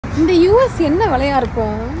இந்த யூஎஸ் என்ன விலையா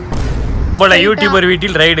இருக்கும்? போடா யூடியூபர்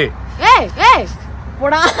வீட்டில் ரைடு. ஏய் ஏய்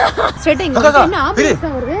போடா. ஸ்ட்ரெயிட்டிங் என்ன ஆபீஸ்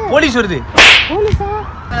வருது? போலீஸ் வருது. போலீஸா?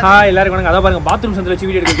 ஹாய் எல்லாரும் வணக்கம். அத பாருங்க பாத்ரூம் சந்தில வச்சு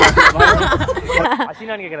வீடியோ எடுக்கறாங்க.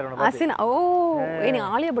 அசினான்னு கேக்குறாங்க. அசினா ஓ நீ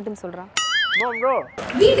ஆலியா பட்டன் சொல்றா. No bro.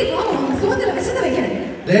 வீட்டுக்கு வா சோதர விஷத்தை வைக்கிறேன்.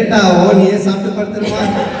 லேட் ஆவோ நீ சாப்பிட்டு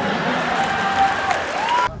படுத்துறமா.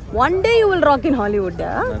 One day you will rock in Hollywood.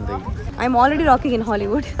 I'm already rocking in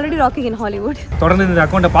Hollywood. தொடர்ந்து இந்த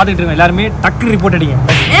அக்கவுண்ட பாத்துட்டு இருங்க எல்லாரும் டக்கு ரிப்போர்ட் அடிங்க.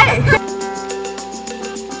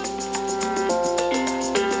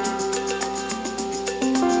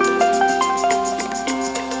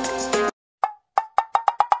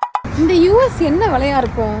 இந்த யூஎஸ் என்ன விலையா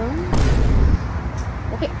இருக்கும்?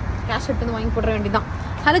 ஓகே கேஷ் எடுத்து வாங்கி போட வேண்டியதான்.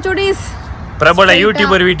 ஹலோ ஜோடிஸ். பிரபல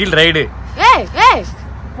யூடியூபர் வீட்டில் ரைடு. ஏய் ஏய்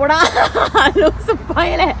போடா லூசு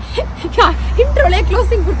பயலே. இன்ட்ரோலே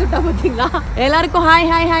க்ளோசிங் கொடுத்துட்டா பாத்தீங்களா? எல்லாருக்கும் hi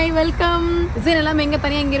hi hi welcome. Hussain எல்லாம் எங்க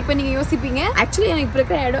தனியா இங்க இருப்பேன் நீங்க யோசிப்பீங்க. ஆக்சுவலி எனக்கு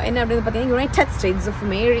இருக்கிற இடம் என்ன அப்படின்னு பாத்தீங்கன்னா United states of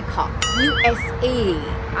America, USA.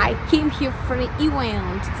 I came here for an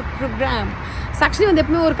event. It's a program. Actually வந்து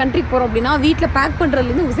எப்பவுமே ஒரு கண்ட்ரிக்கு போகிறோம் அப்படின்னா வீட்டில் பேக்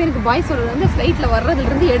பண்ணுறதுலேருந்து ஹுசைனுக்கு பாய் சொல்கிறதுலேருந்து ஃப்ளைட்டில்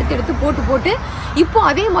வர்றதுலேருந்து எடுத்து போட்டு இப்போ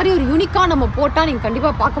அதே மாதிரி ஒரு யூனிக்காக நம்ம போட்டால் நீங்கள்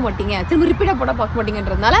கண்டிப்பாக பார்க்க மாட்டீங்க, திரும்ப ரிப்பீட்டாக போட்டால் பார்க்க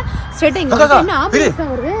மாட்டீங்கன்றதுனால ஸ்ட்ரெயிட்டாக இங்கே என்ன ஆபீஸா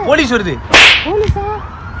வருது? போலீஸ் வருது. போலீஸா?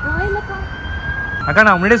 அக்கா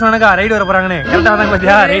நான் முன்னாடியே சொன்னேக்கா ரைடு வர போறாங்கன்னு. கரெக்டா வந்தாங்க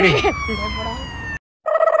பாத்தியா ரைடு.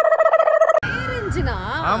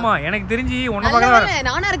 ஆமா எனக்கு தெரிஞ்சு உன்ன பார்க்க தான் வரேன்.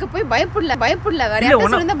 நானா இருக்க போய் பயப்படல வேற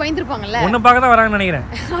யாராவது இருந்தா பயந்துருப்பாங்கல்ல. உன்ன பார்க்க தான் வராங்கன்னு நினைக்கிறேன்.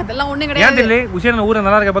 அதெல்லாம் ஒண்ணு கிடையாது. ஏன் தெரியல உஷேன ஊர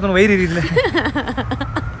நல்லா இருக்க பார்த்தா வயிறு எரியுதுல.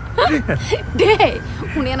 டேய்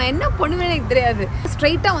உன்னை நான் என்ன பண்ணுவேன்னு எனக்கு தெரியாது.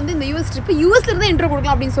 ஸ்ட்ரைட்டா வந்து இந்த யூஎஸ் ட்ரிப் யூஎஸ்ல இருந்து இன்ட்ரோ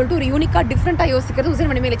கொடுக்கலாம் அப்படின்னு சொல்லிட்டு ஒரு யூனிக்கா டிஃபரெண்டா யோசிக்கிறது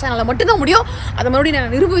ஹுசைன் மணிமேகலை சேனல்ல மட்டும் தான் முடியும். அதை மறுபடியும்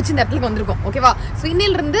நான் நிரூபிச்சு இந்த இடத்துக்கு வந்திருக்கோம். ஓகேவா? ஸோ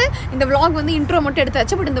இன்னில இருந்து இந்த vlog வந்து இன்ட்ரோ மட்டும்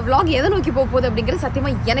எடுத்தாச்சு. பட் இந்த vlog எதை நோக்கி போக போகுது அப்படிங்கிறது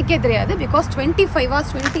சத்தியமா எனக்கே தெரியாது. பிகாஸ் 25 hours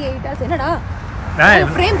 28 hours என்னடா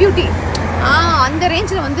ஃப்ரேம் பியூட்டி அந்த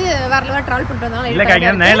ரேஞ்சில் வந்து வேற லெவல் ட்ராவல் பண்ணுறதுனால இல்லைக்கா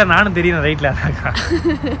நேரில் நானும் தெரியும் ரைட்டில்.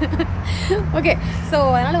 ஓகே ஸோ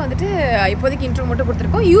அதனால் வந்துட்டு இப்போதைக்கு இன்ட்ரோ மட்டும்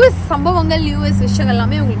கொடுத்துருக்கோம். யூஎஸ் சம்பவங்கள் யூஎஸ் விஷயங்கள்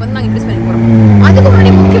எல்லாமே உங்களுக்கு வந்து நாங்கள் இன்ட்ரெஸ்ட் பண்ணி போகிறோம். அதுக்கு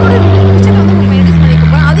முன்னாடி முக்கியமான விஷயத்தை வந்து உங்களுக்கு இன்ட்ரெஸ்ட் பண்ணி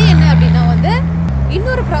போகிறோம். அது என்ன அப்படின்னா வந்து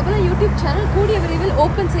இன்னொரு பிரபல யூடியூப் சேனல் கூடிய விரைவில்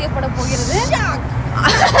ஓப்பன் செய்யப்பட போகிறது.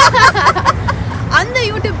 அந்த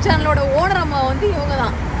யூடியூப் சேனலோட ஓனர் அம்மா வந்து இவங்க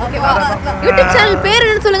தான். ஓகேவா? யூடியூப் சேனல் பேர்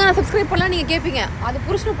என்னன்னு சொல்லுங்க, நான் சப்ஸ்கிரைப் பண்ணலாம் நீங்க கேட்பீங்க. அது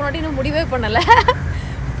புருஷனை பொண்டாட்டி இன்னும் முடிவே பண்ணல.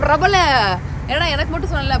 பிரபல ஏன்னா எனக்கு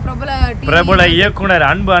மட்டும் சொல்லல, பிரபல இயக்குனர்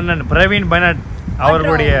அன்பு அண்ணன் பிரவீன் பனட்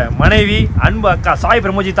அவர்களுடைய மனைவி அன்பு அக்கா சாய்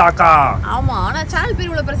பிரமோஜிதா அக்கா. ஆமா ஆனா சேனல் பேர்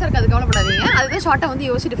இவ்வளவு பெருசா இருக்காது, கவலைப்படாதீங்க. அதுதான் ஷார்ட்டா வந்து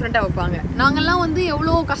யோசிச்சு டிஃபரெண்டா வைப்பாங்க. நாங்கெல்லாம் வந்து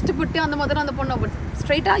எவ்வளவு கஷ்டப்பட்டு அந்த மாதிரி அந்த பொண்ணை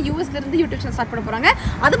ஸ்ட்ரைட்டா யூஎஸ்ல இருந்து யூடியூப் சேனல் ஸ்டார்ட் பண்ண போறாங்க.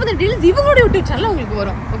 அதை பத்தி டீல்ஸ் இவங்களோட யூடியூப் சேனல் உங்களுக்கு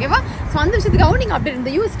வரும். ஓகேவா? ஸோ அந்த விஷயத்துக்காக நீங்க அப்படி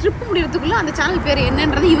இந்த யூஎஸ் ட்ரிப் முடியறதுக்குள்ள அந்த சேனல் பேர்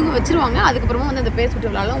என்னன்றது இவங்க வச்சிருவாங்க. அதுக்கப்புறமா வந்து அந்த பேர் சுட்டு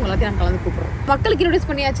விளாட உங்களுக்கு நான் கலந்து கூப்பிடுறோம். மக்களுக்கு இன்ட்ரோடியூஸ்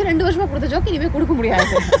பண்ணியாச்சு. 2 வருஷமா கொடுத்த ஜோக்கு இனிமே கொடுக்க முடியாது.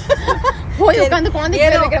 போய் உட்காந்து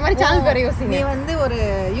குழந்தைங்க வைக்கிற மாதிரி சேனல் பேரை யோசிங்க. நீ வந்து ஒரு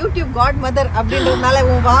யூடியூப் காட் மதர் அப்படின்றதுனால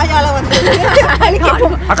உன் வாயால வந்து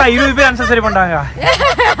அக்கா 20 பேர் ஆன்சர் சரி பண்றாங்க.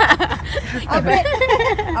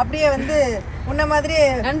 அப்படியே வந்து உன்ன மாதிரி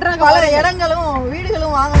பல இடங்களும்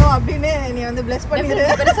வீடுகளும் வாங்கணும் அப்படின்னு நீ வந்து பிளஸ் பண்ணிரு.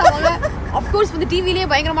 ஆஃப் கோர்ஸ் வந்து டிவிலேயே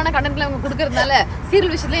பயங்கரமான கண்டென்ட்ல அவங்க கொடுக்கறதுனால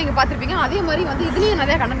சீரியல் விஷயத்துல நீங்க பாத்திருப்பீங்க. அதே மாதிரி வந்து இதுலயே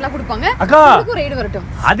நிறைய கண்டென்ட்லாம் கொடுப்பாங்க. அதுக்கு ரைடு வரட்டும்.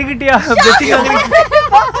 அதுகிட்டயா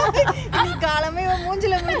நீ காலமே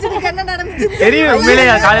மூஞ்சில முடிச்சிட்டு என்ன நடந்துச்சு தெரியும்.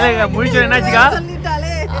 உண்மையிலேயே காலையில முழிச்சோம் என்னாச்சுக்கா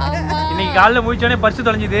சொல்லிட்டாலே. இன்னைக்கு காலையில முழிச்சோனே பர்ஸ்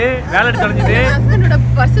தொலைஞ்சுது, வேலட் தொலைஞ்சுது. ஹஸ்பண்டோட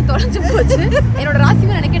பர்ஸ் தொலைஞ்சு போச்சு. என்னோட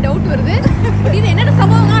ராசிமே எனக்கே டவுட் வருது. இது என்னென்ன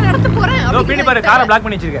சம்பவங்களா நடத்த போறேன் அப்படி பின்னாடி பாரு காரை பிளாக்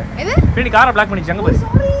பண்ணி வச்சிருக்க. எது பின்னாடி காரை பிளாக் பண்ணி வச்சாங்க பாரு.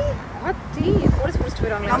 சாரி ஆத்தி போலீஸ் புடிச்சிட்டு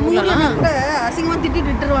போறாங்க. நம்ம ஊர்ல கூட அசிங்கமா திட்டிட்டு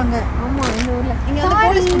விட்டுருவாங்க. ஆமா இந்த ஊர்ல இங்க வந்து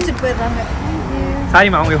போலீஸ் புடிச்சிட்டு போயிடுறாங்க.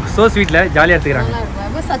 சாரிமா அவங்க சோ ஸ்வீட்ல ஜாலியா எடுத்துக்கறாங்க.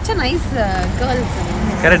 such a nice girls.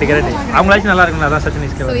 Correct அவங்களாச்சும் நல்லா இருக்கும்ல, அதான் such a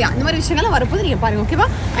nice girl. So அந்த மாதிரி விஷயங்கள்லாம் வரப்போது நீங்க பாருங்க. ஓகேவா?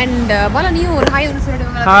 அண்ட் பாலா நீயும் ஒரு ஹாய் வந்து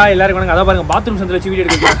சொல்லிடுவாங்க. ஹாய் எல்லாரும் வணக்கம். அத பாருங்க பாத்ரூம் சந்தில வச்சு வீடியோ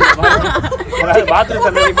எடுக்கறாங்க. பாத்ரூம்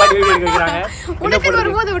சந்தில நிப்பாட்டி வீடியோ எடுக்கறாங்க. உனக்கு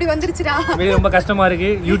வரும்போது அப்படி வந்துருச்சுடா. எனக்கு ரொம்ப கஷ்டமா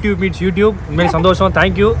இருக்கு. YouTube meets YouTube. உண்மையிலே சந்தோஷம்.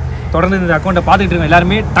 Thank you. தொடர்ந்து இந்த அக்கவுண்ட பாத்துட்டு இருங்க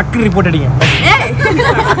எல்லாரும் டக்கு ரிப்போர்ட் அடிங்க.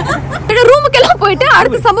 இந்த ரூமுக்கு எல்லாம் போயிட்டு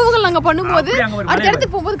அடுத்த சம்பவங்கள் நாங்க பண்ணும்போது அடுத்த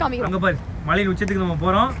இடத்துக்கு போகும்போது காமிக்கிறோம். அங்க பாரு மலையின் உச்சத்துக்கு நம்ம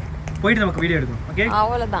போறோம். போயிட்டு நமக்கு வீடியோ எடுக்கணும். ஓகே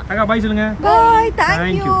அவ்வளவுதான். அக்கா பை சொல்லுங்க. பை.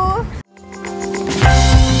 Thank you.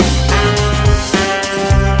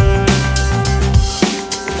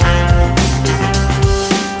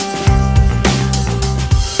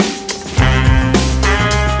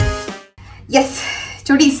 எஸ்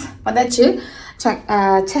சுடீஸ் வந்தாச்சு. ஸோ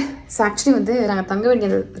ஆக்சுவலி வந்து நாங்கள் தங்க வேண்டிய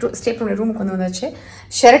ஸ்டே பண்ண ரூமுக்கு வந்து வந்தாச்சு.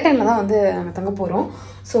 ஷெரட்டனில் தான் வந்து நாங்கள் தங்க போகிறோம்.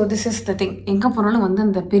 So this is the thing. எங்கே போனாலும் வந்து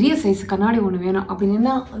அந்த பெரிய சைஸ் கண்ணாடி ஒன்று வேணும்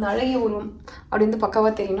அப்படின்னா அந்த அழகிய உருவம் அப்படி வந்து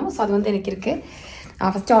பக்காவாக தெரியணும். ஸோ அது வந்து எனக்கு இருக்குது.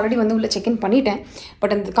 நான் ஃபஸ்ட்டு ஆல்ரெடி வந்து உள்ளே செக்இன் பண்ணிட்டேன்,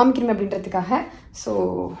 பட் அந்த காமிக்கணுமே அப்படின்றதுக்காக. So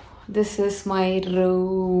this is my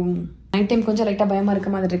room. Night time கொஞ்சம் லைட்டாக பயமாக இருக்க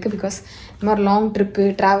மாதிரி இருக்குது, பிகாஸ் இந்த மாதிரி long trip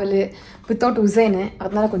travel without Hussain,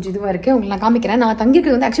 அதனால கொஞ்சம் இதுவாக இருக்குது. உங்களுக்கு நான் காமிக்கிறேன். நான்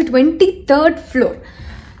தங்கியிருக்கிறது வந்து ஆக்சுவலி 23rd floor.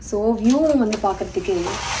 ஸோ வியூவும் வந்து பார்க்குறதுக்கு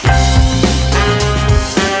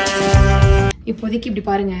இப்போதைக்கு இப்படி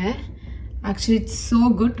பாருங்கள். Actually it's so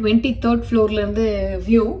good. 23rd ஃப்ளோர்லேருந்து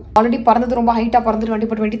view. Already பறந்தது ரொம்ப ஹைட்டாக பறந்துட்டு வண்டி,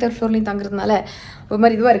 பட் 23rd ஃப்ளோர்லேயும் தங்குறதுனால ஒரு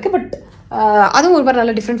மாதிரி இதுவாக இருக்குது. பட் அதுவும் ஒரு மாதிரி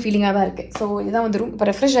நல்ல டிஃப்ரெண்ட் ஃபீலிங்காக தான் இருக்குது. ஸோ இதுதான் வந்து ரூம். இப்போ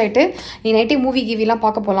ரெஃப்ரெஷ் ஆகிட்டு நீ நைட்டே மூவி கிவிலாம்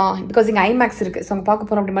பார்க்க போகலாம், பிகாஸ் இங்கே ஐமேக்ஸ் இருக்குது. ஸோ அங்கே பார்க்க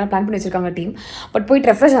போகிறோம் அப்படி மாதிரி பிளான் பண்ணி வச்சிருக்காங்க டீம். பட் போயிட்டு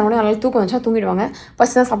ரெஃப்ரெஷ் ஆனோடனே நல்லா தூக்கம் வச்சா தூங்கிடுவாங்க.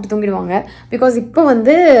 ஃபஸ்ட் தான் சாப்பிட்டு தூங்கிடுவாங்க. பிகாஸ் இப்போ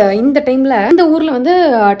வந்து இந்த டைமில் இந்த ஊரில் வந்து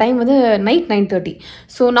டைம் வந்து நைட் 9:30.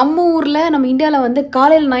 ஸோ நம்ம ஊரில் நம்ம இந்தியாவில் வந்து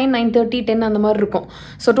காலையில் 9, 9:30, 10 அந்த மாதிரி இருக்கும்.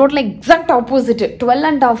 ஸோ டோட்டலாக எக்ஸாக்ட் ஆப்போசிட்.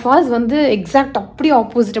 12.5 hours வந்து எக்ஸாக்ட் அப்படியே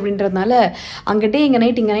ஆப்போசிட் அப்படின்றதுனால அங்கே டே இங்கே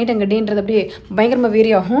நைட், இங்கே நைட் அங்கே டேன்றது அப்படியே பயங்கரமாக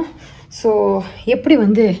வேரி ஆகும். ஸோ எப்படி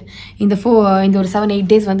வந்து இந்த ஒரு 7-8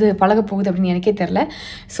 days வந்து பழக போகுது அப்படின்னு எனக்கே தெரில.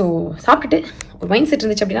 ஸோ சாப்பிட்டுட்டு ஒரு மைண்ட் செட்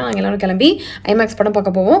இருந்துச்சு அப்படின்னா நாங்கள் எல்லோரும் கிளம்பி ஐமேக்ஸ் படம்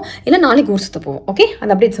பார்க்க போவோம், இல்லை நாளைக்கு ஊர் சுற்ற போவோம். ஓகே,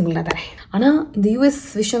 அந்த அப்டேட்ஸ் உங்களுக்கு நான் தரேன். ஆனால் இந்த யூஎஸ்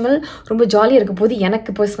விஷயங்கள் ரொம்ப ஜாலியாக இருக்க போது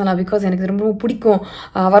எனக்கு பர்சனலாக, பிகாஸ் எனக்கு ரொம்ப பிடிக்கும்,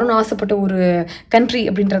 வரணும்னு ஆசைப்பட்ட ஒரு கண்ட்ரி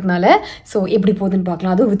அப்படின்றதுனால. ஸோ எப்படி போகுதுன்னு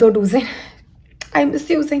பார்க்கலாம். அதுவும் without Hussain. I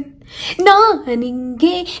miss you Hussain. நான்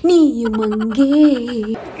இங்கே நீயும் அங்கே.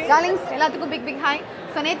 டார்லிங்ஸ் எல்லாத்துக்கும் பிக் பிக் ஹாய்.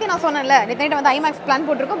 ஸோ நேற்று நான் சொன்னேன்ல, நேற்று நைட்டு வந்து ஐமேக்ஸ் பிளான்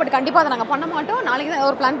போட்டிருக்கோம், பட் கண்டிப்பாக அதை நாங்கள் பண்ண மாட்டோம். நாளைக்கு தான்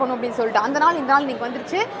ஒரு பிளான் பண்ணுவோம் அப்படின்னு சொல்லிட்டு அந்த நாள் இந்த நாள் இன்றைக்கி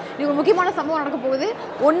வந்துருச்சு. இது ஒரு முக்கியமான சம்பவம் நடக்க போகுது.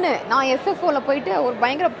 ஒன்று, நான் SFOவில் போயிட்டு ஒரு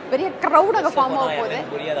பயங்கர பெரிய க்ரௌட் அங்கே ஃபார்ம் ஆக போகுது.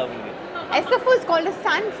 SFO is called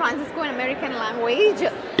San Francisco in American language.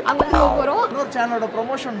 அங்கே போக போகிறோம். இன்னொரு சேனலோட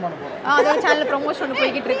ப்ரொமோஷன் பண்ண போகிறோம். அதோட சேனல் ப்ரொமோஷன்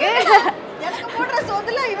போய்கிட்டு இருக்கு. எனக்கு போடுற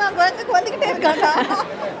சோதுல இவன் வந்துகிட்டே இருக்காங்க.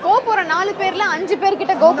 போற 4 பேர்ல 5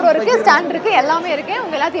 பேர்கிட்ட GoPro இருக்கு, ஸ்டாண்ட் இருக்கு, எல்லாமே இருக்கு.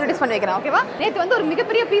 உங்க எல்லாத்தையும் இன்ட்ரோடியூஸ் பண்ணி வைக்கிறேன். ஓகேவா? நேத்து வந்து ஒரு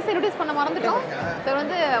மிகப்பெரிய பீஸ் இன்ட்ரோடியூஸ் பண்ண மறந்துட்டோம். சோ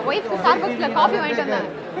வந்து வைஃப் ஸ்டார்பக்ஸ்ல காபி வாங்கிட்டு வந்தேன்.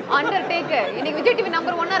 அண்டர்டேக் இன்னைக்கு விஜய் டிவி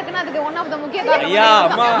நம்பர் 1 இருக்குன்னா அதுக்கு ஒன் ஆஃப் த முக்கிய காரணம். ஐயா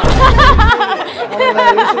அம்மா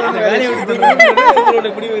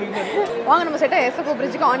வாங்க நம்ம செட்டா SFO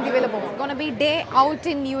பிரிட்ஜுக்கு ஆன் தி வேல போவோம். gonna be day out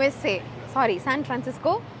in USA. Sorry, San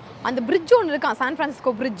Francisco. அந்த பிரிட்ஜ் ஒன்று இருக்கான், சான்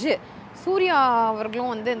பிரான்சிஸ்கோ பிரிட்ஜ். சூர்யா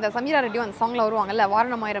அவர்களும் வந்து இந்த சமீரா ரெட்டியும் அந்த சாங்கில் வருவாங்கல்ல,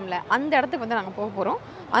 வாரணமாயிரம்ல, அந்த இடத்துக்கு வந்து நாங்கள் போக போகிறோம்.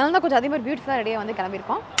 அதனால தான் கொஞ்சம் அதே மாதிரி பியூட்டிஃபுல்லாக ரெடியாக வந்து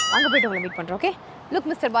கிளம்பியிருக்கோம். அங்கே போய்ட்டு உங்களை மீட் பண்ணுறோம். Okay,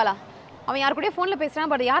 look mister Bala. அவன் யார் கூட ஃபோனில் பேசுகிறான்,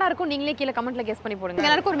 பட் யாராக இருக்கும் நீங்களே கீழே கமெண்ட்டில் கெஸ் பண்ணி போடுங்க.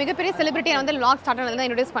 எல்லாருக்கும் ஒரு மிகப்பெரிய செலிபிரிட்டியை வந்து வ்ளாக் ஸ்டார்ட் ஆனது தான்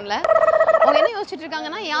இன்ட்ரோடியூஸ் பண்ணல. அவங்க என்ன யோசிச்சுட்டு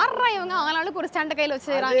இருக்காங்கன்னா, யாரா இவங்க ஆளாளுக்கு ஒரு ஸ்டாண்டை கையில்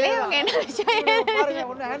வச்சுக்கிறாங்களே, அவங்க என்ன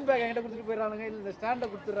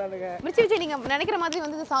விஜய் நீங்கள் நினைக்கிற மாதிரி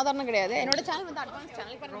வந்து சாதாரண கிடையாது. என்னோட சேனல் வந்து அட்வான்ஸ்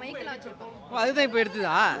சேனல். இப்போ மைக்கெல்லாம் வச்சிருக்கோம். அதுதான் இப்போ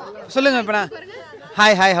எடுத்துதா சொல்லுங்க. இப்போ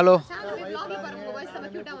ஹாய் ஹாய் ஹலோ.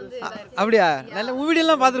 அப்படியா? நல்ல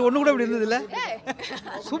வீடியோலாம் பார்த்துட்டு ஒன்று கூட அப்படி இருந்தது இல்லை,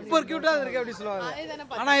 சூப்பர் க்யூட்டாக இருக்கு அப்படி சொல்லுவாங்க.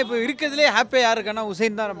 ஆனால் இப்போ இருக்கிறதுலே ஹாப்பியாக யார் இருக்கான்னா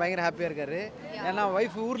ஹுசைன் தான் பயங்கர ஹாப்பியாக இருக்காரு. ஏன்னா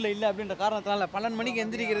ஒய்ஃப் ஊரில் இல்லை அப்படின்ற காரணத்தினால 12 மணிக்கு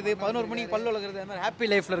எந்திரிக்கிறது, 11 மணிக்கு பல்லு வளர்க்குறது, அந்த மாதிரி ஹாப்பி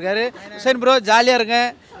லைஃப்பில் இருக்காரு. ஹுசைன் ப்ரோ ஜாலியாக இருங்க.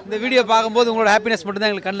 இந்த வீடியோ பார்க்கும்போது உங்களோட ஹாப்பினஸ் மட்டும்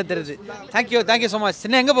தான் எங்களுக்கு கண்ணில் தெரியுது. Thank you so much.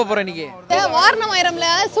 சின்ன எங்கே போக போகிறேன் இன்னைக்கு? வாரணமாயிரம்ல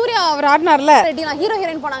சூர்யா அவர் ஆடினார்ல, ஹீரோ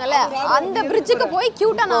ஹீரோயின் போனாங்கல்ல, அந்த பிரிட்ஜுக்கு போய்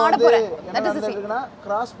கியூட்டா நான் ஆட போறேன். தட் இஸ்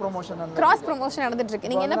கிராஸ் ப்ரமோஷன் நடந்துட்டு இருக்கு.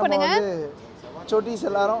 நீங்க என்ன பண்ணுங்க, சோட்டிஸ்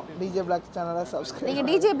எல்லாரும் டிஜே பிளாக் சேனலை சப்ஸ்கிரைப். நீங்க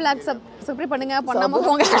டிஜே பிளாக் சப்ஸ்கிரைப் பண்ணுங்க, பண்ணாம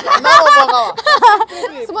போங்க.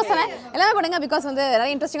 சும்மா சொன்னேன், எல்லாரும் பண்ணுங்க. பிகாஸ் வந்து நிறைய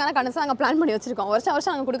இன்ட்ரெஸ்டிங்கான கண்டென்ட்ஸ் நாங்க பிளான் பண்ணி வச்சிருக்கோம்.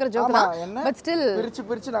 வருஷம் நாங்க கொடுக்குற ஜோக் தான், பட் ஸ்டில்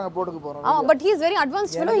பிரிச்சு நாங்க போட்டுக்க போறோம். ஆமா, but he is very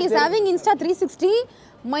advanced fellow. He is having Insta 360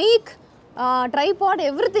 mic, tripod,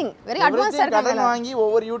 everything very அட்வான்ஸ்டா இருக்காங்க. நான் வாங்கி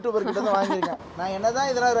ஒவ்வொரு யூடியூபர் கிட்ட தான் வாங்கியிருக்கேன். நான் என்னதான்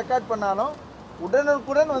இதெல்லாம் ரெக்கார்ட் பண்ணாலும்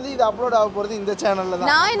உடனுக்குடன் வந்து இது அப்லோட் ஆக போறது இந்த சேனல்ல தான்.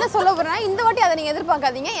 நான் என்ன சொல்ல போறேன், இந்த வாட்டி அதை நீங்க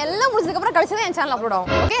எதிர்பார்க்காதீங்க. எல்லாம் முடிஞ்சதுக்கு அப்புறம் கடைசி தான் என் சேனல் அப்லோட்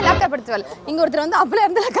ஆகும். ஓகே, லேப்டாப் எடுத்து இங்க ஒருத்தர் வந்து அப்பல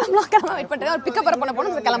இருந்து கிளம்ப வெயிட் பண்றேன். ஒரு பிக்கப் பண்ண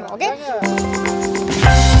போறோம், கிளம்புறோம். ஓகே,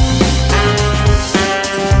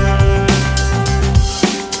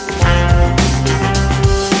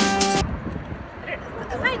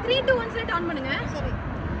 சரி 3 2 1 செட் ஆன் பண்ணுங்க. சரி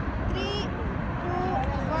 3 2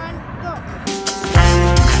 1 கோ.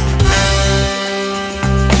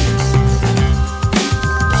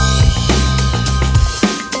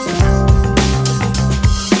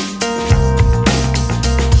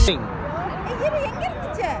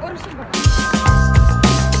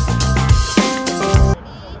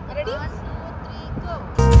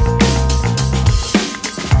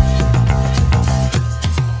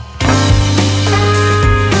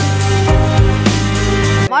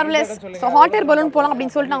 Marvellous. So hot air balloon போகலாம்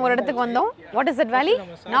அப்படின்னு சொல்லிட்டு நாங்கள் ஒரு இடத்துக்கு வந்தோம். வாட் இஸ் தட் வேலி?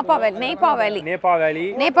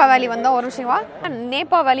 நேபா வேலி வந்தோம். ஒரு விஷயமா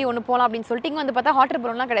நேபா வேலி ஒன்று போகலாம் அப்படின்னு சொல்லிட்டு இங்கே வந்து பார்த்தா ஹாட் ஏர்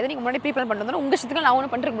பலூன்லாம் கிடையாது. நீங்கள் முன்னாடி ப்ரீ பிளான் பண்ணிட்டு வந்தோம். உங்கள் இஷ்டத்துக்கு நான்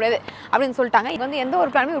ஒன்றும் பண்ணிருக்க முடியாது அப்படின்னு சொல்லிட்டாங்க. இது வந்து எந்த ஒரு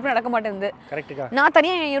பிளானுமே இப்படி நடக்க மாட்டேங்குது. நான்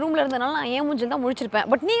தனியாக என் ரூமில் இருந்தனால நான் ஏன் மூஞ்சில் தான் முழிச்சிருப்பேன்.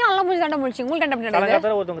 பட் நீங்கள் நல்லா மூஞ்சி தான் முழிச்சு. உங்களுக்கு என்ன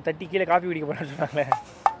பண்ணி ஒருத்தவங்க தட்டி கீழே காஃபி குடிக்க போறாங்க.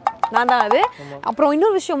 நான் தான் அது. அப்புறம்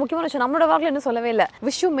இன்னொரு விஷயம், முக்கியமான விஷயம், நம்மளோட vlogல இன்னும் சொல்லவே இல்லை.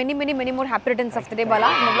 Wish you many many many more happy returns of the டே பாலா.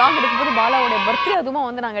 இந்த vlog எடுக்கும்போது பாலாவோட பர்த்டே அதுமா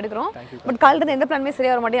வந்து நாங்கள் எடுக்கிறோம். பட் காலையில் எந்த பிளானுமே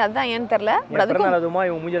சரியா வர மாட்டேங்குது. அதுதான் ஏன்னு தெரியல. பட் அதுக்கும் அதுமா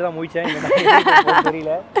இவங்க மூஞ்சில தான் முழிச்சேன்.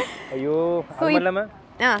 தெரியல. ஐயோ அம்மலமா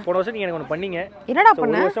போன வருஷம் நீங்க எனக்கு ஒன்று பண்ணீங்க. என்னடா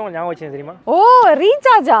பண்ண? ஒரு வருஷம் ஞாபகம் வச்சேன் தெரியுமா? ஓ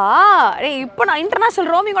ரீசார்ஜா? டேய் இப்போ நான் இன்டர்நேஷனல்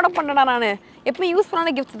ரோமிங் கூட பண்ணடா நான். எப்பவுமே யூஸ்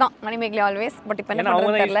பண்ணாத கிஃப்ட்ஸ் தான் மணிமேகலை ஆல்வேஸ். பட் இப்போ என்ன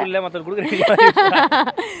பண்றது தெரியல. இல்ல மத்தது குடுக்குறீங்க.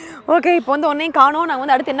 ஓகே இப்போ வந்து ஒன்னையும் காணோம். நாங்கள்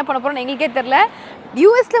வந்து அடுத்து என்ன பண்ண போறோம்னு எங்களுக்கே தெரியல.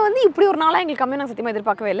 யூஎஸ்ல வந்து இப்படி ஒரு நாளா எங்களுக்கு கம்மியாக நான் சத்தியமா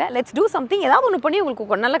எதிர்பார்க்கவே இல்லை. Let's do something. ஏதாவது ஒன்று பண்ணி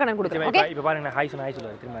உங்களுக்கு நல்ல கணக்கு கொடுக்குறேன். ஓகே இப்போ பாருங்க நான் ஹாய்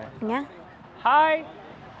சொல்லுங்க திரும்ப. ஏன் ஹாய்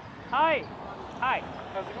ஹாய் ஹாய்.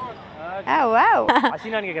 ஆ வாவ்.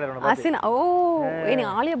 அசினான்னு கேக்குறாரு உன. அசினா. ஓ நீ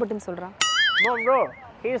ஆலியா பட்னு சொல்றா. No bro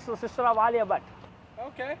he is sister of Alia but.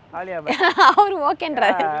 Okay Alia but. Our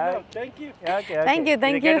ஓகேன்றாரு. Thank you. Okay thank you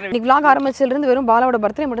thank you. நீ vlog ஆரம்பிச்சதுல இருந்து வெறும் பாலாவோட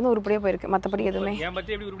பர்த்டே மட்டும் தான் உருப்படியா போயிருக்கு. மத்தபடி எதுவுமே. என்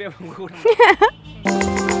பர்த்டே எப்படி உருப்படியா போகும்?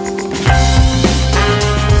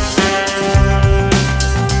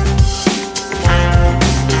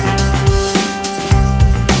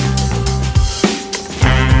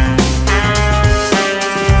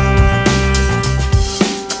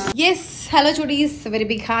 Yes hello சுடீஸ், very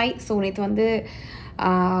big hi. So நேற்று வந்து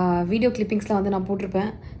வீடியோ கிளிப்பிங்ஸ்லாம் வந்து நான்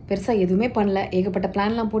போட்டிருப்பேன். பெருசாக எதுவுமே பண்ணல. ஏகப்பட்ட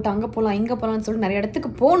பிளான்லாம் போட்டு அங்கே போகலாம் இங்கே போகலான்னு சொல்லிட்டு நிறைய இடத்துக்கு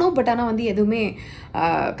போகணும். பட் ஆனால் வந்து எதுவுமே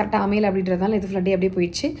கரெக்டாக அமையல அப்படின்றதுனால இது ஃபுல்லாக டே அப்படியே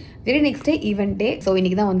போயிடுச்சு. வெரி நெக்ஸ்ட் டே ஈவெண்ட் டே. ஸோ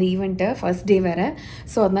இன்றைக்கி தான் வந்து ஈவெண்ட்டு ஃபர்ஸ்ட் டே வேறு.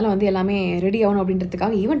 ஸோ அதனால் வந்து எல்லாமே ரெடி ஆகணும்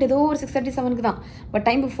அப்படின்றதுக்காக ஈவெண்ட் ஏதோ ஒரு 6:37 தான். பட்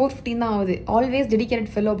டைம் 4:15 தான் ஆகுது. ஆல்வேஸ்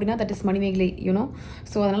டெடிகேட்டட் ஃபெல்லோ அப்படின்னா that is Manimekalai you know.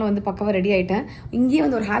 So அதனால் வந்து பக்கவாக ரெடி ஆகிட்டேன். இங்கேயே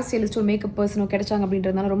வந்து ஒரு ஹேர் ஸ்டைலிஸ்ட் ஒரு மேக்கப் பர்சனோ கிடைச்சாங்க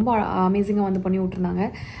அப்படின்றதுனால ரொம்ப அமேசிங்காக வந்து பண்ணி விட்டுருந்தாங்க.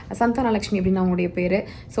 சந்தானலட்சுமி அப்படின்னு அவங்களுடைய பேர்.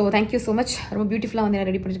 So thank you so much. ரொம்ப பியூட்டிஃபுல்லாக வந்து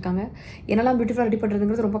ரெடி பண்ணியிருக்காங்க. என்னெல்லாம் பியூட்டிஃபுல்லாக ரெடி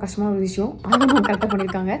பண்ணுறதுங்கிறது ரொம்ப கஷ்டமான ஒரு விஷயம். ஆனால் கரெக்டாக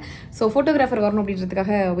பண்ணியிருக்காங்க. ஸோ ஃபோட்டோகிராஃபர் வரணும்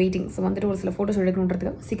அப்படின்றதுக்காக வெயிட்டிங். ஸோ வந்துட்டு ஒரு சில ஃபோட்டோஸ்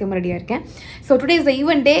எடுக்கணுன்றதுக்காக சீக்கிரமாக ரெடியாக இருக்கேன். So today is the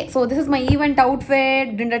event day. So this is my event outfit.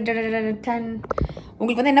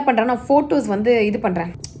 உங்களுக்கு வந்து என்ன பண்ணுறேன், நான் ஃபோட்டோஸ் வந்து இது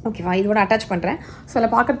பண்ணுறேன். ஓகேவா, இதோட அட்டாச் பண்ணுறேன். ஸோ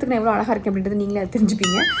அதில் பார்க்குறதுக்கு நான் எவ்வளோ அழகாக இருக்கேன் அப்படின்றது நீங்களே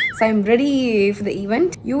தெரிஞ்சுப்பீங்க. So I am ready for the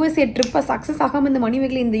event. USA ட்ரிப்பை success ஆகாமல் இந்த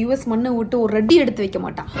மணிமேகலை இந்த யூஎஸ் மண்ணை விட்டு ஒரு ரெடி எடுத்து வைக்க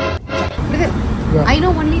மாட்டான். I know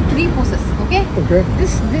only 3 poses, okay? Okay.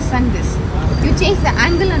 This and this. You change the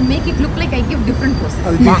angle and make it look like I give different poses.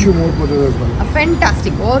 I'll teach you more photos as well.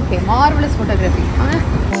 Fantastic. Okay, marvelous photography.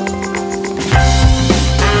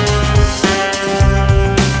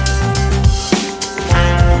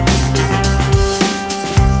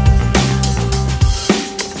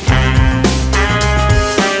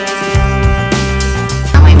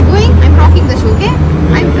 Now I'm rocking the show, okay?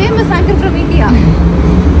 I'm famous anchor from India.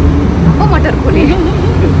 Matar புலி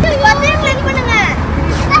பட்டனை click பண்ணுங்க.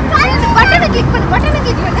 பட்டனை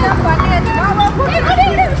click பண்ணு. நான் பண்ணியாச்சு.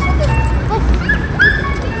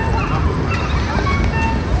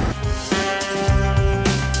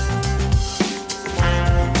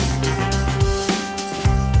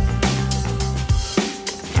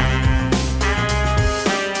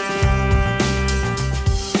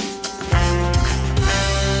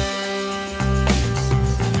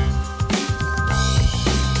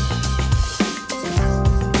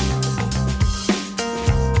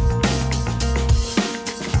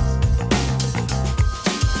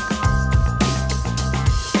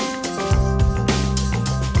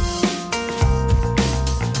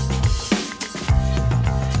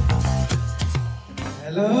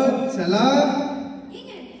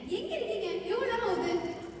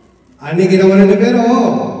 அன்னைக்கு நம்ம 2 பேரும்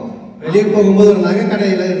வெளியே போகும்போது ஒரு நகை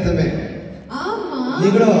கடையில இருந்தோமே.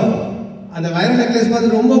 நீங்களும் அந்த வைர நெக்லஸ்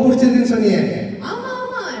பார்த்து ரொம்ப பிடிச்சிருக்குன்னு சொன்னீங்க.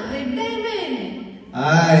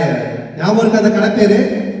 ஞாபகம் இருக்கு அந்த கடை பேரு?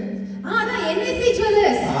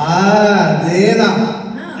 அதேதான்.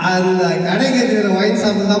 அந்த கடைக்கு இருக்கிற ஒயின்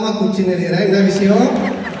ஷாப் தான் குச்சி நிறைய. என்ன விஷயம்?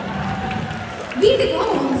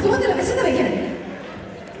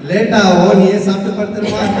 லேட்டாகும், நீ சாப்பிட்டு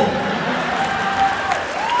படுத்துருமா?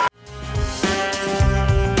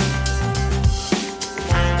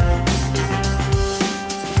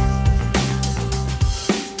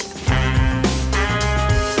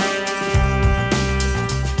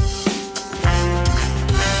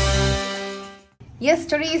 S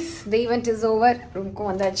studies the event is over. ரூமுக்கும்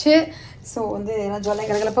வந்தாச்சு. ஸோ வந்து நான் ஜாலியாக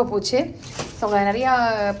கலகலப்பாக போச்சு. ஸோ அவங்க நிறையா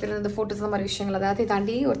பேர் இந்த ஃபோட்டோஸ் இந்த மாதிரி விஷயங்கள் எல்லாத்தையும்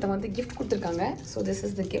தாண்டி ஒருத்தவங்க வந்து கிஃப்ட் கொடுத்துருக்காங்க. So this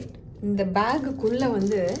is the gift. இந்த பேக்குக்குள்ளே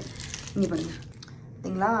வந்து இங்கே பாருங்கள்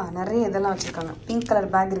சரிங்களா? நிறைய இதெல்லாம் வச்சிருக்காங்க. பிங்க் கலர்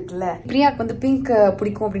பேக் இருக்குல்ல, பிரியாக்கு வந்து பிங்க்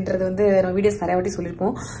பிடிக்கும் அப்படின்றது வந்து நம்ம வீடியோஸ் நிறைய வாட்டி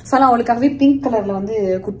சொல்லியிருப்போம். ஸோ ஆனால் அவங்களுக்காகவே பிங்க் கலர்ல வந்து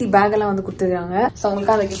குட்டி பேக் எல்லாம் வந்து கொடுத்துருக்காங்க. ஸோ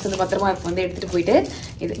அவங்களுக்காக அந்த கிஃப்ட் வந்து பத்திரமா இப்போ வந்து எடுத்துட்டு போயிட்டு,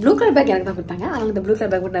 இது ப்ளூ கலர் பேக் எனக்கு தான் கொடுத்தாங்க. அதனால இந்த ப்ளூ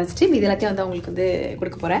கலர் பேக் மட்டும் வச்சுட்டு இது எல்லாத்தையும் வந்து அவங்களுக்கு வந்து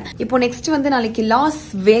கொடுக்க போறேன். இப்போ நெக்ஸ்ட் வந்து நாளைக்கு லாஸ்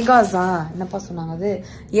வேகாஸா என்னப்பா சொன்னாங்க, அது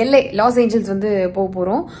LA லாஸ் ஏஞ்சல்ஸ் வந்து போக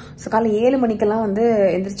போறோம். ஸோ காலைல 7 மணிக்கெல்லாம் வந்து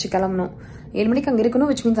எந்திரிச்சு கிளம்பணும். 7 மணிக்கு அங்கே இருக்கணும்,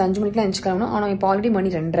 விச் மீன்ஸ் 5 மணிக்கெல்லாம் எந்திரிச்சு கிளம்பணும். ஆனால் இப்போ ஆல்ரெடி மணி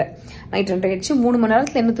 2:30 நைட் 2:30 ஆயிடுச்சு. 3 மணி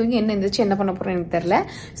நேரத்தில் என்ன தூங்கி என்ன எந்திரிச்சு என்ன பண்ண போறேன்னு எனக்கு தெரியல.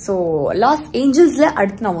 ஸோ லாஸ் ஏஞ்சல்ஸ்ல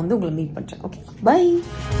அடுத்து நான் வந்து உங்களை மீட் பண்றேன். Okay, by.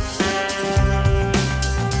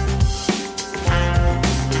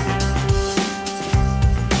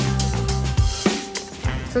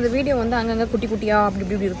 ஸோ இந்த வீடியோ வந்து அங்கங்கே குட்டி குட்டியாக அப்படி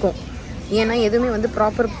இப்படி இருக்கும். ஏன்னா எதுவுமே வந்து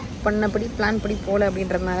ப்ராப்பர் பண்ணபடி பிளான் படி போகல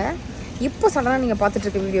அப்படின்றதுனால இப்போ சடனாக நீங்கள் பார்த்துட்டு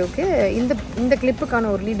இருக்க வீடியோவுக்கு இந்த கிளிப்புக்கான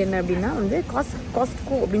ஒரு லீட் என்ன அப்படின்னா வந்து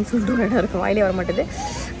காஸ்ட்கோ அப்படின்னு சொல்லிட்டு ஒரு இடம் இருக்கும். வாயிலே வர மாட்டேது.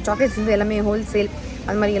 சாக்லேட்ஸ் வந்து எல்லாமே ஹோல்சேல்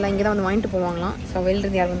அது மாதிரி எல்லாம் இங்கே தான் வந்து வாங்கிட்டு போவாங்களாம். ஸோ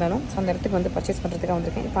வெளியிருந்து யார் வந்தாலும் ஸோ அந்த இடத்துக்கு வந்து பர்ச்சேஸ் பண்ணுறதுக்காக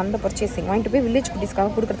வந்திருக்கேன். இப்போ அந்த பர்ச்சேசிங் வாங்கிட்டு போய் வில்லேஜ்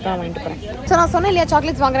குட்டீஸ்க்காக கொடுக்குறதுக்காக வாங்கிட்டு போகிறேன். ஸோ நான் சொன்னேன் இல்லையா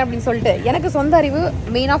சாக்லேட்ஸ் வாங்குறேன் அப்படின்னு சொல்லிட்டு, எனக்கு சொந்த அறிவு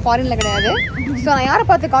மெயினாக ஃபாரினில் கிடையாது. ஸோ நான் யாரை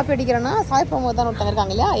பார்த்து காப்பி அடிக்கிறேன்னா சாய் பிரமோத் தான் ஒருத்தங்க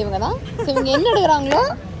இருக்காங்க இல்லையா, இவங்க தான். ஸோ இவங்க என்ன எடுக்கிறாங்களோ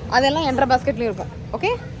அதெல்லாம் என்ற பாஸ்கெட்லேயும் இருக்கும்.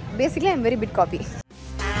 Okay, basically I'm very bit copy.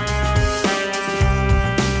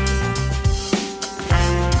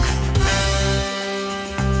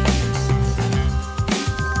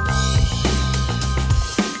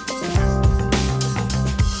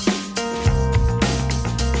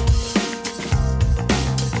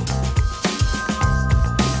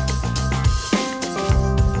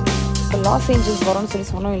 Los Angeles வரோன்னு சொல்லி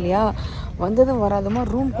சொன்னோம் இல்லையா, வந்ததும் வராதுமா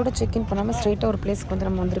ரூம் கூட செக்இன் பண்ணாமல் ஸ்ட்ரெயிட்டாக ஒரு பிளேஸ்க்கு வந்து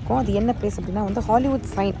நம்ம வந்திருக்கோம். அது என்ன பிளேஸ் அப்படின்னா வந்து ஹாலிவுட்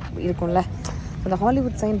சைன் இருக்கும்ல, அந்த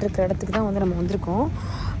ஹாலிவுட் சைன் இருக்கிற இடத்துக்கு தான் வந்து நம்ம வந்திருக்கோம்.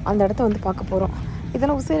 அந்த இடத்த வந்து பார்க்க போகிறோம்.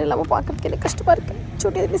 இதெல்லாம் உசைன் இல்லாமல் பார்க்குறதுக்கு எனக்கு கஷ்டமாக இருக்குது.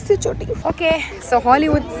 Chhoti miss Chhoti. Okay, so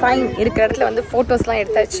Hollywood sign இருக்கிற இடத்துல வந்து ஃபோட்டோஸ்லாம்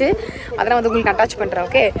எடுத்தாச்சு. அதெல்லாம் வந்து உங்களுக்கு அட்டாச் பண்ணுறேன்.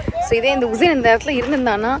 ஓகே, ஸோ இதே இந்த உசைன் இந்த இடத்துல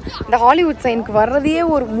இருந்திருந்தானா இந்த ஹாலிவுட் சைனுக்கு வர்றதையே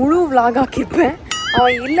ஒரு முழு விளாக் ஆக்கியிருப்பேன்.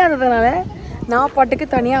 அவன் இல்லாததுனால நான் பாட்டுக்கு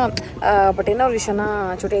தனியாக. பட் என்ன ஒரு விஷயம்னா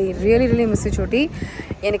சோட்டி, ரியலி மிஸ் சோட்டி.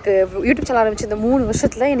 எனக்கு யூடியூப் சேனல் ஆரம்பிச்சு இந்த 3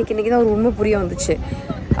 வருஷத்தில் எனக்கு இன்றைக்கி தான் ஒரு உண்மை புரிய வந்துச்சு.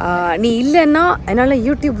 நீ இல்லைன்னா என்னால்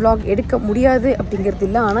யூடியூப் vlog எடுக்க முடியாது அப்படிங்கிறது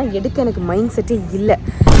இல்லை, ஆனால் எடுக்க எனக்கு மைண்ட் செட்டே இல்லை.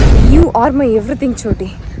 You are my everything Chhoti.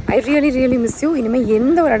 I really miss you. இனிமேல்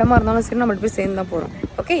எந்த ஒரு இடமா இருந்தாலும் சரி நம்ம போய் சேர்ந்து தான் போகிறோம்.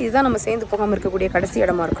 ஓகே, இதுதான் நம்ம சேர்ந்து போகாமல் இருக்கக்கூடிய கடைசி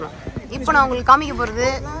இடமா இருக்கணும். இப்போ நான் உங்களுக்கு காமிக்க போகிறது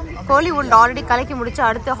ஹாலிவுட்டில் ஆல்ரெடி கலக்கி முடிச்சு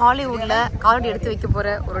அடுத்து ஹாலிவுட்டில் காலடி எடுத்து வைக்க போகிற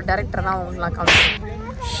ஒரு டைரக்டர் தான் உங்களுக்கு காமிக்கிறேன்.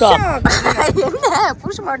 என்ன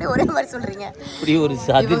புருஷன் மறுபடியும் ஒரே மாதிரி சொல்றீங்க? இப்படி ஒரு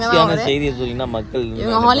அதிர்ச்சியான செய்தியை சொன்னீங்கன்னா மக்கள்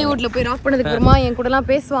இவங்க ஹாலிவுட்ல போய் ராக் பண்ணதுக்கு அப்புறமா என் கூட எல்லாம்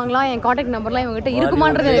பேசுவாங்களா, என் கான்டாக்ட் நம்பர்லாம் இவங்க கிட்ட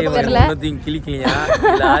இருக்குமான்றது எனக்கு தெரியல. கிளிக்கலையா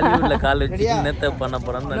ஹாலிவுட்ல கால் வச்சு என்னத்த பண்ண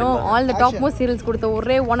போறான்னு. No, all the top most serials கொடுத்த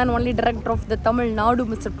ஒரே one and only director of the Tamil Nadu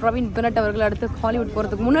mister Praveen Bennett அவர்கள் அடுத்து ஹாலிவுட்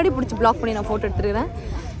போறதுக்கு முன்னாடி பிடிச்சி பிளாக் பண்ணி நான் போட்டோ எடுத்துருக்கேன்.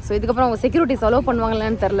 ஸோ இதுக்கப்புறம் அவங்க செக்யூரிட்டிஸ் அலோவ்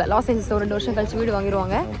பண்ணுவாங்களான்னு தெரியல. லாஸ் ஏஞ்சல்ஸ் 2 வருஷம் கழிச்சு வீடு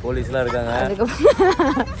வாங்கிடுவாங்க, போலீஸ்லாம் இருக்காங்க.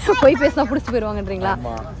 அதுக்கப்புறம் போய் பேசினா பிடிச்சி போயிடுவாங்கன்றீங்களா?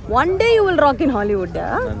 One day you will rock in Hollywood.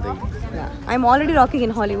 I am already rocking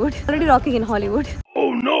in Hollywood. Oh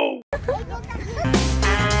no.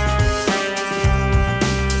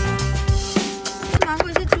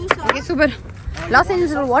 Okay, super. Los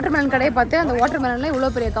Angeles ஒரு வாட்டர் மெலன் கடையை பார்த்து அந்த வாட்டர் மெலனில்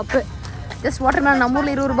இவ்வளோ பெரிய கப்பு. ஜஸ்ட் வாட்டர் மெலன் நம்ம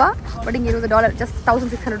ஊரில் $20, பட் இங்கே $20. ஜஸ்ட்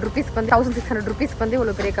 1600 ருபீஸ்க்கு வந்து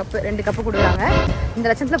இவ்வளோ பெரிய கப்பு 2 கப்பு கொடுக்குறாங்க. இந்த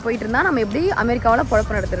லட்சத்தில் போயிட்டு இருந்தால் நம்ம எப்படி அமெரிக்காவில்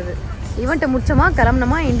குழப்பம் நடத்துறது. ஈவெண்ட்டை முடிச்சோமா,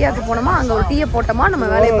 கிளம்பணுமா, இந்தியாவுக்கு போனோமா, அங்கே ஒரு டீயை போட்டோமா, நம்ம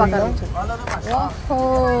வேலையை பார்க்க ஆரம்பிச்சோம்.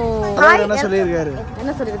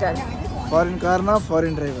 என்ன சொல்லியிருக்காரு? ஃபாரின் கார்னா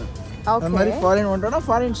ஃபாரின் டிரைவர், அந்த மாதிரி ஃபாரின் வந்தோம்னா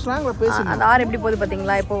ஃபாரின் ஸ்லாங்ல பேசுங்க. அந்த ஆர் எப்படி போகுது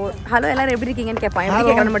பார்த்தீங்களா? இப்போ ஹலோ எல்லாரும் எப்படி இருக்கீங்கன்னு கேட்பான். எப்படி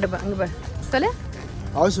கேட்கணும் மட்டும் அங்கே பாரு சொல்லு.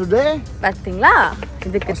 ஹவுஸ் டே பார்த்தீங்களா?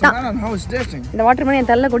 இதுக்கு தான் இந்த வாட்டர் மெலன்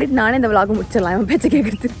என் தள்ள கூட்டிட்டு நானே இந்த vlog முடிச்சிடலாம் இவன் பேச்சை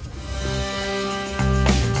கேட்குறது.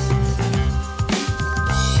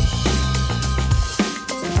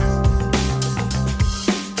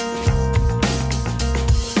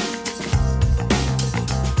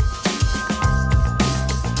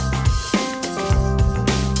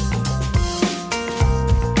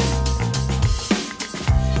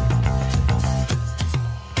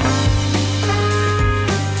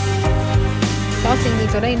 லாஸ்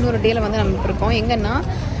ஏஞ்சல்ஸோட இன்னொரு டேல வந்து நம்ம இருக்கோம். எங்கன்னா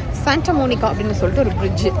சாண்டா மோனிகா அப்படின்னு சொல்லிட்டு ஒரு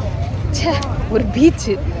பிரிட்ஜு, ஒரு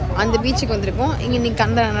பீச்சு. அந்த பீச்சுக்கு வந்திருக்கோம். இங்கே இன்னைக்கு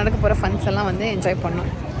அந்த நடக்க போகிற ஃபன்ஸ் எல்லாம் வந்து என்ஜாய்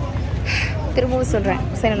பண்ணோம். திரும்பவும் சொல்கிறேன்,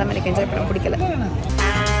 ஹுசைன் எல்லாமே எனக்கு என்ஜாய் பண்ண பிடிக்கல.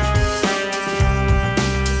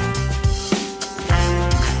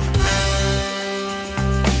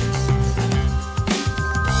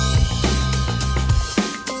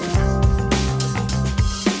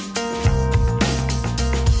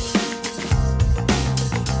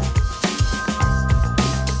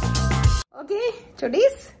 சொடி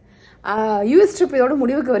யூஎஸ் ட்ரிப் இதோட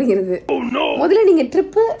முடிவுக்கு வருகிறது. முதல்ல நீங்கள்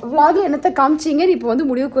ட்ரிப்பு விளாகில் என்னத்தை காமிச்சிங்கன்னு இப்போ வந்து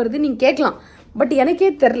முடிவுக்கு வருது நீங்கள் கேட்கலாம். பட் எனக்கே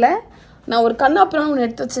தெரில, நான் ஒரு கண்ணாப்புறம் ஒன்று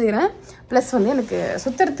எடுத்து வச்சுக்கிறேன். ப்ளஸ் வந்து எனக்கு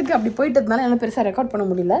சுற்றுறதுக்கு அப்படி போயிட்டதுனால என்னால் பெருசாக ரெக்கார்ட் பண்ண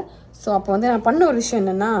முடியல. ஸோ அப்போ வந்து நான் பண்ண ஒரு விஷயம்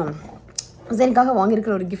என்னென்னா, ஹுசைனுக்காக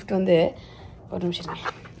வாங்கியிருக்கிற ஒரு கிஃப்ட் வந்து ஒரு நிமிஷம்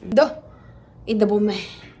இதோ இந்த பொம்மை,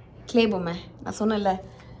 கிளே பொம்மை. நான் சொன்னேன்ல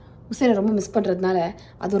ஹுசைனை ரொம்ப மிஸ் பண்ணுறதுனால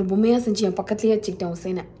அது ஒரு பொம்மையாக செஞ்சு என் பக்கத்துலேயே வச்சுக்கிட்டேன்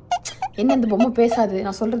ஹுசைனை. என்ன இந்த பொம்மை பேசாது,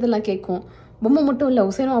 நான் சொல்கிறதெல்லாம் கேட்கும். பொம்மை மட்டும் இல்லை,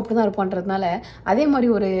 ஹுசைனும் அப்படி தான் இருப்பான்றதுனால அதே மாதிரி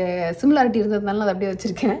ஒரு சிமிலாரிட்டி இருந்ததுனால நான் அதை அப்படியே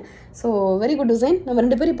வச்சுருக்கேன். So very good Hussain. நம்ம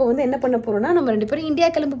 2 பேரும் இப்போ வந்து என்ன பண்ண போகிறோம்னா, நம்ம 2 பேரும் இந்தியா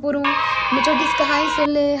கிளம்ப போகிறோம். நம்ம சோட்டிஸ்க்கு ஹாய்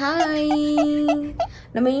சொல்லு. ஹாய்,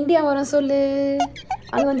 நம்ம இந்தியா வரோம் சொல்லு.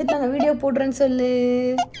 அங்கே வந்துட்டு நாங்கள் வீடியோ போடுறேன்னு சொல்லு.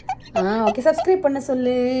 ஓகே, சப்ஸ்கிரைப் பண்ண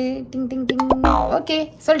சொல்லு. டிங் டிங் டிங். ஓகே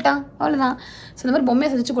சொல்லிட்டான், அவ்வளோதான். ஸோ இந்த மாதிரி பொம்மையை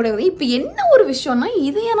செஞ்சு கொடுக்குறது. இப்போ என்ன ஒரு விஷயம்னா,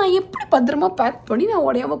 இதையை நான் எப்படி பத்திரமா பேக் பண்ணி நான்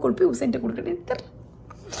உடையாமல் கொண்டு போய் ஹுசைன்ட்டு கொடுக்குறேன்னு தெரியல.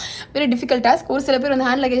 Very difficult task. ஒரு சில பேர் வந்து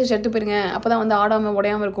ஹேண்ட் லக்கேஜ் எடுத்து போயிருங்க, அப்போ தான் வந்து ஆடாமல்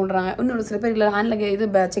உடையாமல் இருக்குன்றாங்க. இன்னொரு சில பேர் இல்லை ஹேண்ட் லக்கேஜ் இது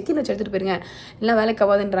செக்கின் வச்சு எடுத்துகிட்டு போயிருங்க, இல்லை வேலைக்கு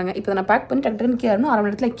ஆகாதுன்றாங்க. இப்போ நான் பேக் பண்ணி டக்குன்னு கேரணும். 1/2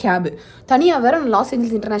 மணி நேரத்தில் கேபு தனியாக வேறு நான் லாஸ்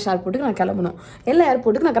ஏஞ்சல்ஸ் இன்டர்நேஷனல் ஏர்போர்ட்டுக்கு நான் கிளம்பணும். எல்லா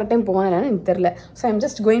ஏர்போர்ட்டுக்கு நான் கரெக்ட் டைம் போவேன் எனக்கு தெரில. So I'm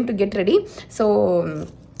just going to get ready. So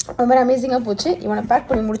ரொம்ப அமேசிங்காக போச்சு. இவனை பேக்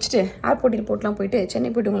பண்ணி முடிச்சுட்டு ஏர்போர்ட் ரிப்போர்ட்லாம் போயிட்டு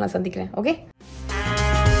சென்னை போய்ட்டு உங்களாம் சந்திக்கிறேன். ஓகே.